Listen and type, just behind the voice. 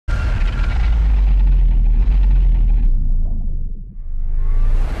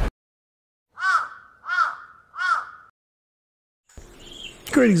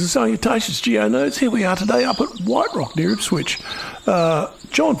Greetings and salutations, Geo Nerds. Here we are today up at WhiteRock near Ipswich.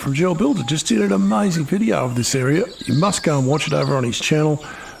 John from Jel Builder just did an amazing video of this area. You must go and watch it over on his channel.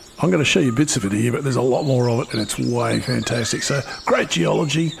 I'm going to show you bits of it here, but there's a lot more of it and it's way fantastic. So, great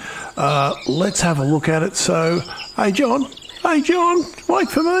geology. Let's have a look at it. So, hey John, wait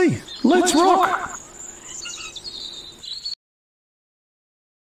for me. Let's rock.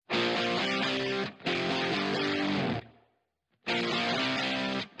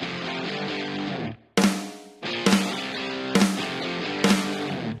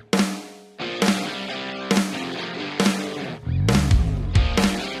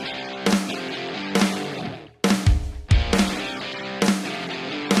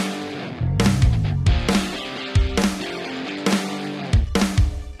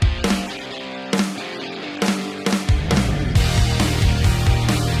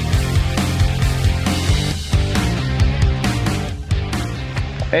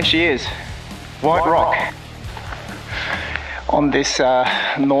 There she is, White Rock. On this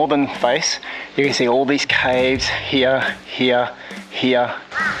northern face, you can see all these caves here. Yeah,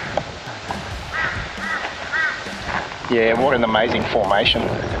 what an amazing formation.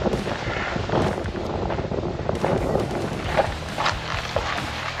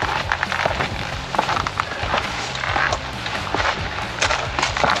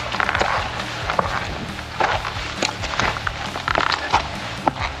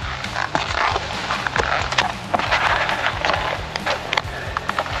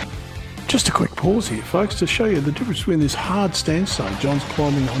 Just a quick pause here, folks, to show you the difference between this hard sandstone John's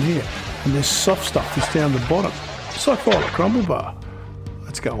climbing on here and this soft stuff that's down the bottom. It's like a crumble bar.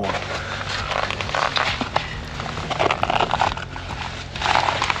 Let's go on.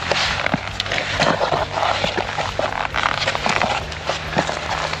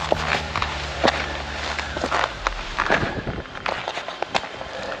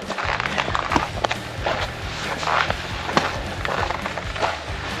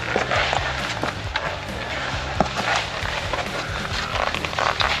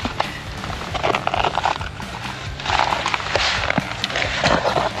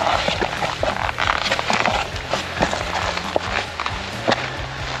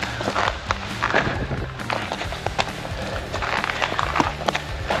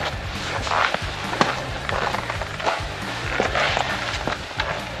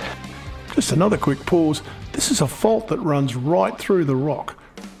 Just another quick pause. This is a fault that runs right through the rock,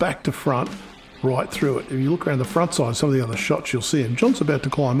 back to front, right through it. If you look around the front side, some of the other shots you'll see, and John's about to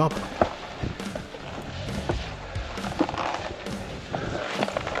climb up.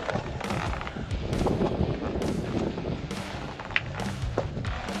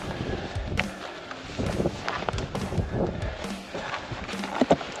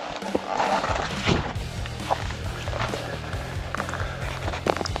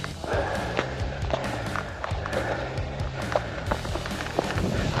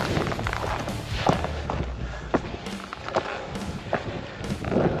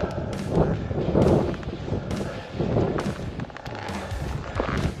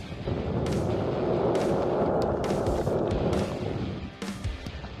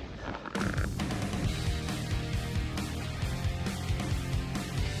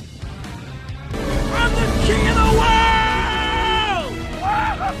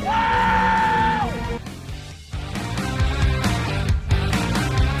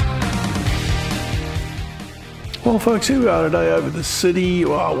 Well, folks, here we are today over the city,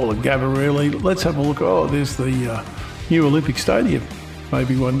 well, at Gabba really. Let's have a look. Oh, there's the new Olympic Stadium.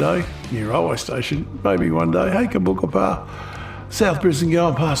 Maybe one day. New railway station. Maybe one day. Hey, Kabukapa. South Brisbane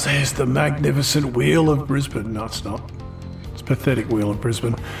going past. There's the magnificent Wheel of Brisbane. No, it's not. It's pathetic Wheel of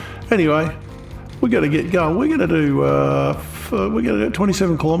Brisbane. Anyway, we're going to get going. We're going to do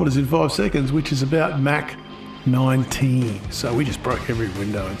 27 kilometres in 5 seconds, which is about Mach 19. So we just broke every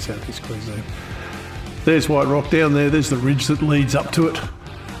window in Southeast Queensland. There's White Rock down there. There's the ridge that leads up to it.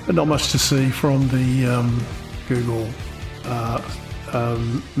 But not much to see from the Google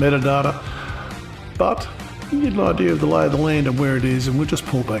metadata. But you get an idea of the lay of the land and where it is. And we'll just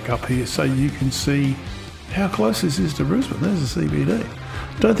pull back up here so you can see how close this is to Brisbane. There's the CBD.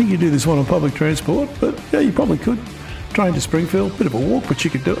 Don't think you do this one on public transport, but yeah, you probably could. Train to Springfield, bit of a walk, but you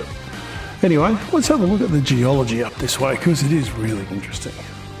could do it. Anyway, let's have a look at the geology up this way because it is really interesting.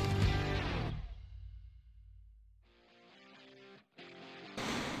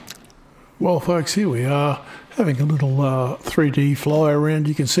 Well, folks, here we are having a little 3D fly around.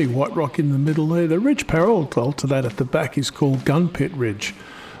 You can see White Rock in the middle there. The ridge parallel to that at the back is called Gun Pit Ridge.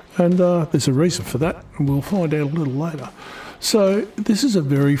 And there's a reason for that, and we'll find out a little later. So this is a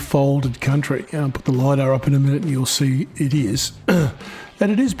very folded country. I'll put the LiDAR up in a minute and you'll see it is.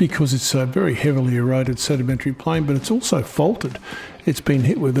 And it is because it's a very heavily eroded sedimentary plain, but it's also faulted. It's been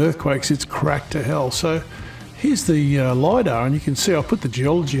hit with earthquakes. It's cracked to hell. So here's the LiDAR, and you can see I'll put the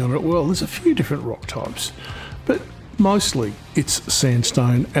geology on it. Well, there's a few different rock types, but mostly it's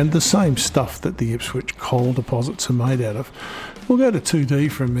sandstone and the same stuff that the Ipswich coal deposits are made out of. We'll go to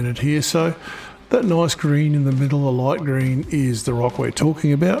 2D for a minute here. So that nice green in the middle, the light green, is the rock we're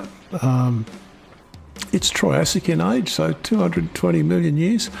talking about. It's Triassic in age, so 220 million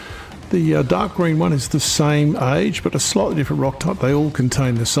years. The dark green one is the same age, but a slightly different rock type. They all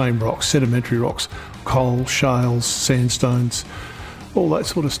contain the same rocks, sedimentary rocks, coal, shales, sandstones, all that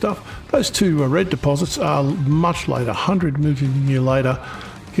sort of stuff. Those two red deposits are much later, 100 million year later.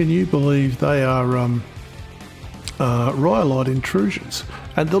 Can you believe they are rhyolite intrusions?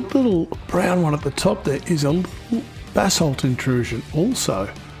 And the little brown one at the top there is a little basalt intrusion also.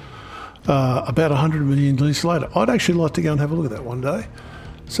 About 100 million years later. I'd actually like to go and have a look at that one day.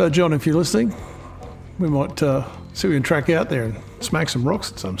 So John, if you're listening, we might see if we can track out there and smack some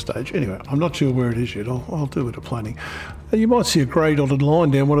rocks at some stage. Anyway, I'm not sure where it is yet. I'll do a bit of planning. You might see a grey dotted line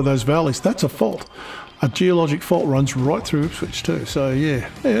down one of those valleys. That's a fault. A geologic fault runs right through Ipswich too. So yeah,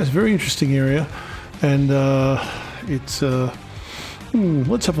 it's a very interesting area. And it's...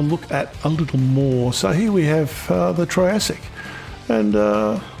 let's have a look at a little more. So here we have the Triassic. And...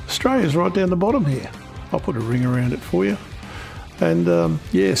 Australia's right down the bottom here. I'll put a ring around it for you. And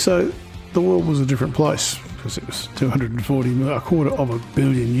yeah, so the world was a different place because it was 240, a quarter of a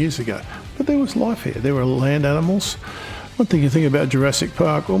billion years ago. But there was life here. There were land animals. One thing you think about Jurassic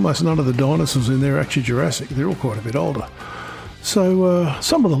Park, almost none of the dinosaurs in there are actually Jurassic. They're all quite a bit older. So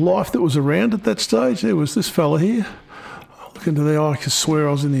some of the life that was around at that stage, there was this fella here. Look into the eye, I could swear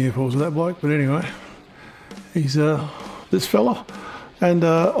I was in the Air Force with that bloke. But anyway, he's this fella. And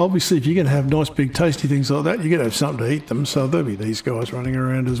obviously, if you're going to have nice, big, tasty things like that, you're going to have something to eat them. So there'll be these guys running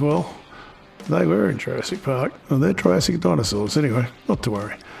around as well. They were in Jurassic Park. Well, they're Triassic dinosaurs. Anyway, not to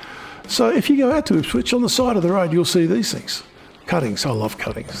worry. So if you go out to Ipswich, on the side of the road, you'll see these things. Cuttings. I love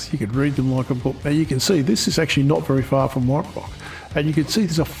cuttings. You could read them like a book. Now, you can see this is actually not very far from WhiteRock. And you can see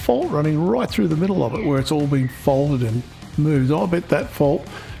there's a fault running right through the middle of it where it's all been folded and moved. I bet that fault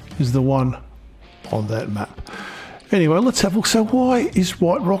is the one on that map. Anyway, let's have a look. So why is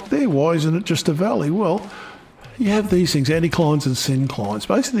WhiteRock there? Why isn't it just a valley? Well, you have these things, anticlines and synclines,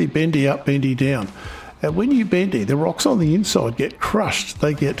 basically bendy up, bendy down. And when you bendy, the rocks on the inside get crushed,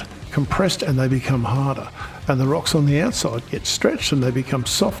 they get compressed and they become harder. And the rocks on the outside get stretched and they become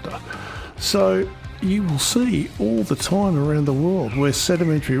softer. So you will see all the time around the world where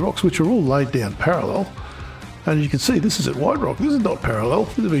sedimentary rocks, which are all laid down parallel, and you can see this is at WhiteRock. This is not parallel,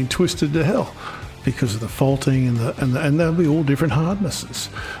 this has been twisted to hell, because of the faulting and they'll be all different hardnesses.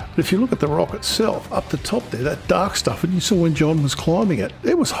 But if you look at the rock itself, up the top there, that dark stuff, and you saw when John was climbing it,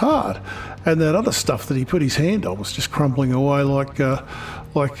 it was hard. And that other stuff that he put his hand on was just crumbling away like a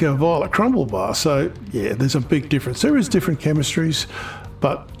violet crumble bar. So yeah, there's a big difference. There is different chemistries,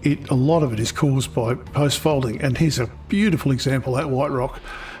 but a lot of it is caused by post-folding. And here's a beautiful example at WhiteRock.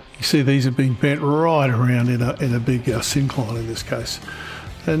 You see these have been bent right around in a big syncline in this case.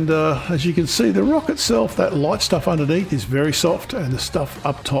 And as you can see, the rock itself, that light stuff underneath is very soft and the stuff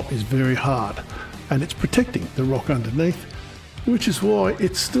up top is very hard. And it's protecting the rock underneath, which is why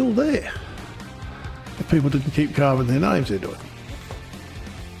it's still there. If people didn't keep carving their names into it.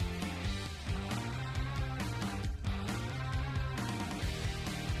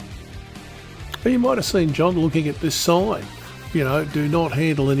 But you might have seen John looking at this sign, you know, do not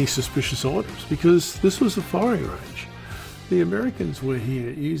handle any suspicious items, because this was a firing range. The Americans were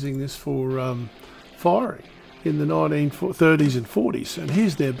here using this for firing in the 1930s and 40s, and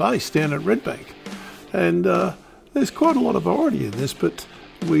here's their base down at Red Bank. And there's quite a lot of variety in this, but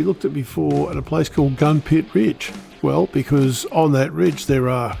we looked at before at a place called Gun Pit Ridge. Well, because on that ridge there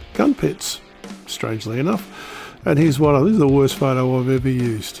are gun pits, strangely enough. And here's one. This is the worst photo I've ever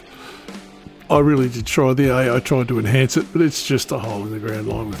used. I really did try the AI, tried to enhance it, but it's just a hole in the ground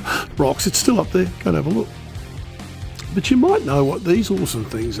lined with rocks. It's still up there. Go and have a look. But you might know what these awesome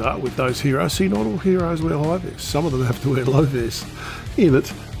things are with those heroes. See, not all heroes wear high vests. Some of them have to wear low vests. In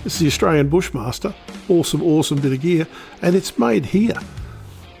it, this is the Australian Bushmaster. Awesome, awesome bit of gear. And it's made here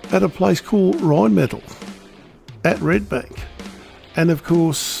at a place called Rheinmetall at Red Bank. And of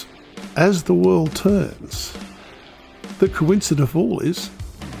course, as the world turns, the coincidence of all is,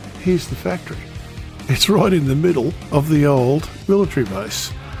 here's the factory. It's right in the middle of the old military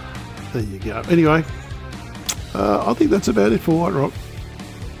base. There you go. Anyway, I think that's about it for WhiteRock.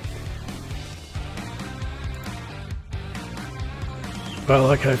 Well,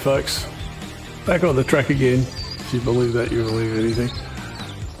 okay, folks. Back on the track again. If you believe that, you believe anything.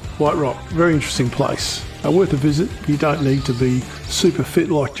 WhiteRock, very interesting place. Worth a visit. You don't need to be super fit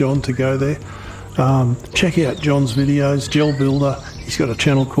like John to go there. Check out John's videos, Gel Builder. He's got a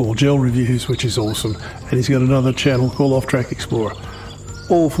channel called Gel Reviews, which is awesome. And he's got another channel called Off Track Explorer.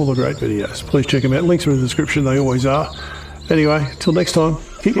 All full of great videos. Please check them out. Links are in the description. They always are. Anyway, till next time,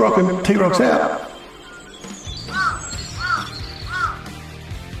 keep rocking. T-Rock's out.